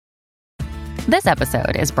This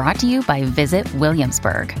episode is brought to you by Visit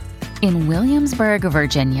Williamsburg. In Williamsburg,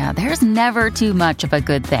 Virginia, there's never too much of a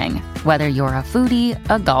good thing. Whether you're a foodie,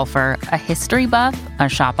 a golfer, a history buff, a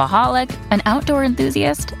shopaholic, an outdoor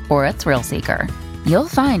enthusiast, or a thrill seeker, you'll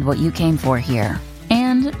find what you came for here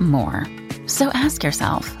and more. So ask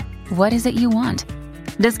yourself, what is it you want?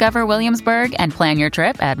 Discover Williamsburg and plan your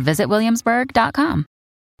trip at visitwilliamsburg.com.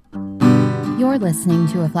 You're listening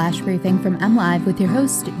to a flash briefing from MLive with your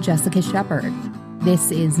host, Jessica Shepard.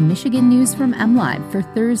 This is Michigan News from MLive for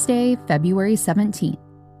Thursday, February 17th.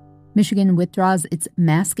 Michigan withdraws its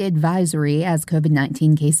mask advisory as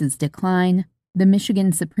COVID-19 cases decline. The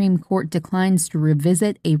Michigan Supreme Court declines to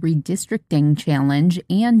revisit a redistricting challenge,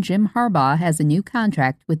 and Jim Harbaugh has a new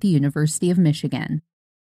contract with the University of Michigan.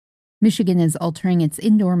 Michigan is altering its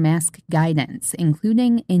indoor mask guidance,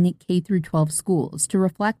 including in K-12 schools, to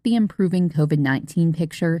reflect the improving COVID-19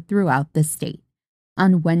 picture throughout the state.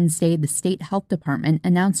 On Wednesday, the state health department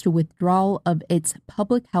announced a withdrawal of its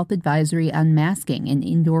public health advisory on masking in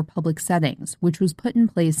indoor public settings, which was put in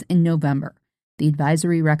place in November. The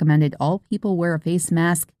advisory recommended all people wear a face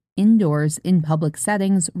mask indoors in public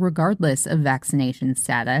settings, regardless of vaccination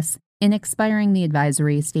status. In expiring the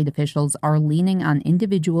advisory, state officials are leaning on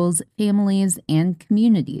individuals, families, and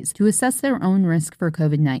communities to assess their own risk for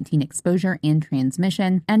COVID-19 exposure and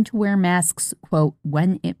transmission and to wear masks, quote,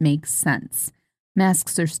 when it makes sense.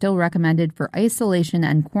 Masks are still recommended for isolation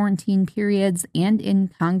and quarantine periods and in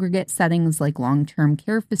congregate settings like long-term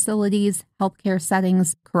care facilities, healthcare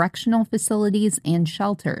settings, correctional facilities, and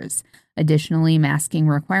shelters. Additionally, masking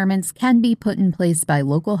requirements can be put in place by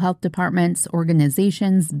local health departments,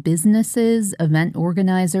 organizations, businesses, event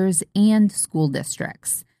organizers, and school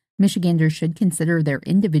districts. Michiganders should consider their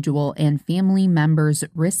individual and family members'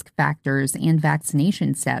 risk factors and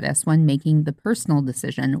vaccination status when making the personal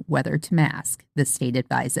decision whether to mask, the state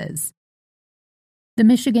advises. The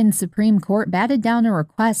Michigan Supreme Court batted down a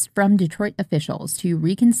request from Detroit officials to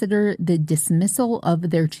reconsider the dismissal of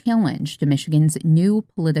their challenge to Michigan's new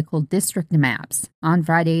political district maps. On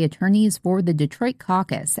Friday, attorneys for the Detroit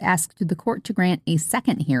caucus asked the court to grant a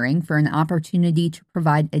second hearing for an opportunity to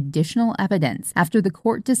provide additional evidence after the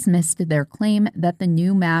court dismissed their claim that the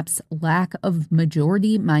new maps' lack of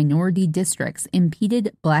majority-minority districts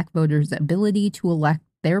impeded Black voters' ability to elect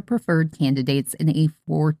their preferred candidates in a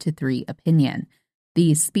 4-3 opinion.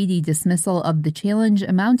 The speedy dismissal of the challenge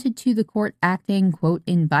amounted to the court acting, quote,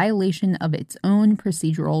 in violation of its own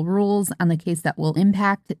procedural rules on a case that will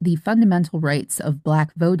impact the fundamental rights of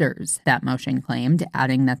Black voters, that motion claimed,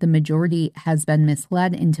 adding that the majority has been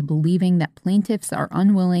misled into believing that plaintiffs are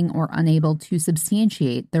unwilling or unable to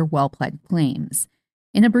substantiate their well-pled claims.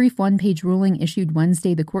 In a brief one-page ruling issued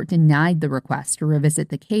Wednesday, the court denied the request to revisit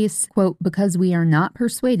the case, quote, because we are not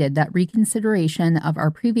persuaded that reconsideration of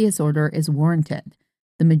our previous order is warranted.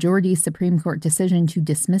 The majority Supreme Court decision to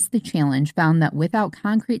dismiss the challenge found that without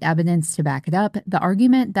concrete evidence to back it up, the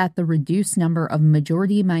argument that the reduced number of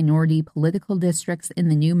majority-minority political districts in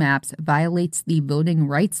the new maps violates the Voting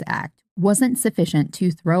Rights Act wasn't sufficient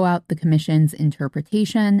to throw out the commission's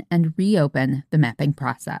interpretation and reopen the mapping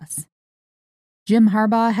process. Jim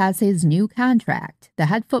Harbaugh has his new contract. The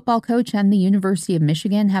head football coach and the University of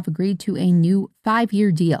Michigan have agreed to a new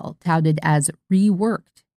 5-year deal touted as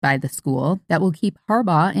reworked by the school that will keep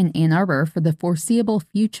Harbaugh in Ann Arbor for the foreseeable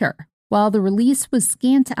future. While the release was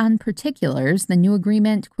scant on particulars, the new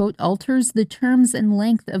agreement, quote, alters the terms and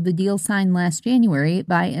length of the deal signed last January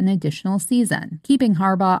by an additional season, keeping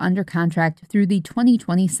Harbaugh under contract through the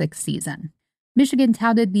 2026 season. Michigan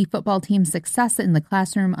touted the football team's success in the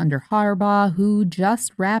classroom under Harbaugh, who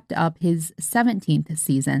just wrapped up his 17th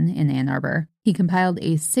season in Ann Arbor. He compiled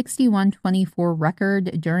a 61-24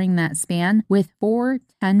 record during that span with 4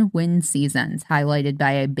 10-win seasons, highlighted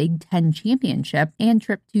by a Big Ten championship and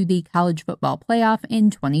trip to the college football playoff in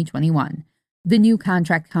 2021. The new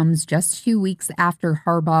contract comes just 2 weeks after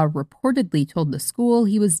Harbaugh reportedly told the school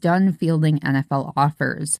he was done fielding NFL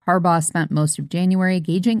offers. Harbaugh spent most of January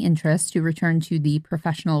gauging interest to return to the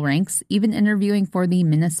professional ranks, even interviewing for the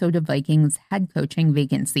Minnesota Vikings head coaching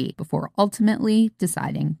vacancy, before ultimately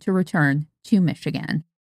deciding to return to Michigan.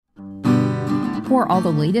 For all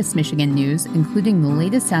the latest Michigan news, including the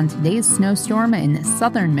latest on today's snowstorm in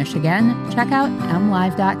southern Michigan, check out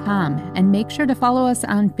mlive.com and make sure to follow us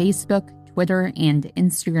on Facebook, Twitter, and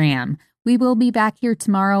Instagram. We will be back here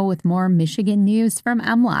tomorrow with more Michigan news from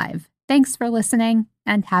MLive. Thanks for listening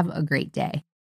and have a great day.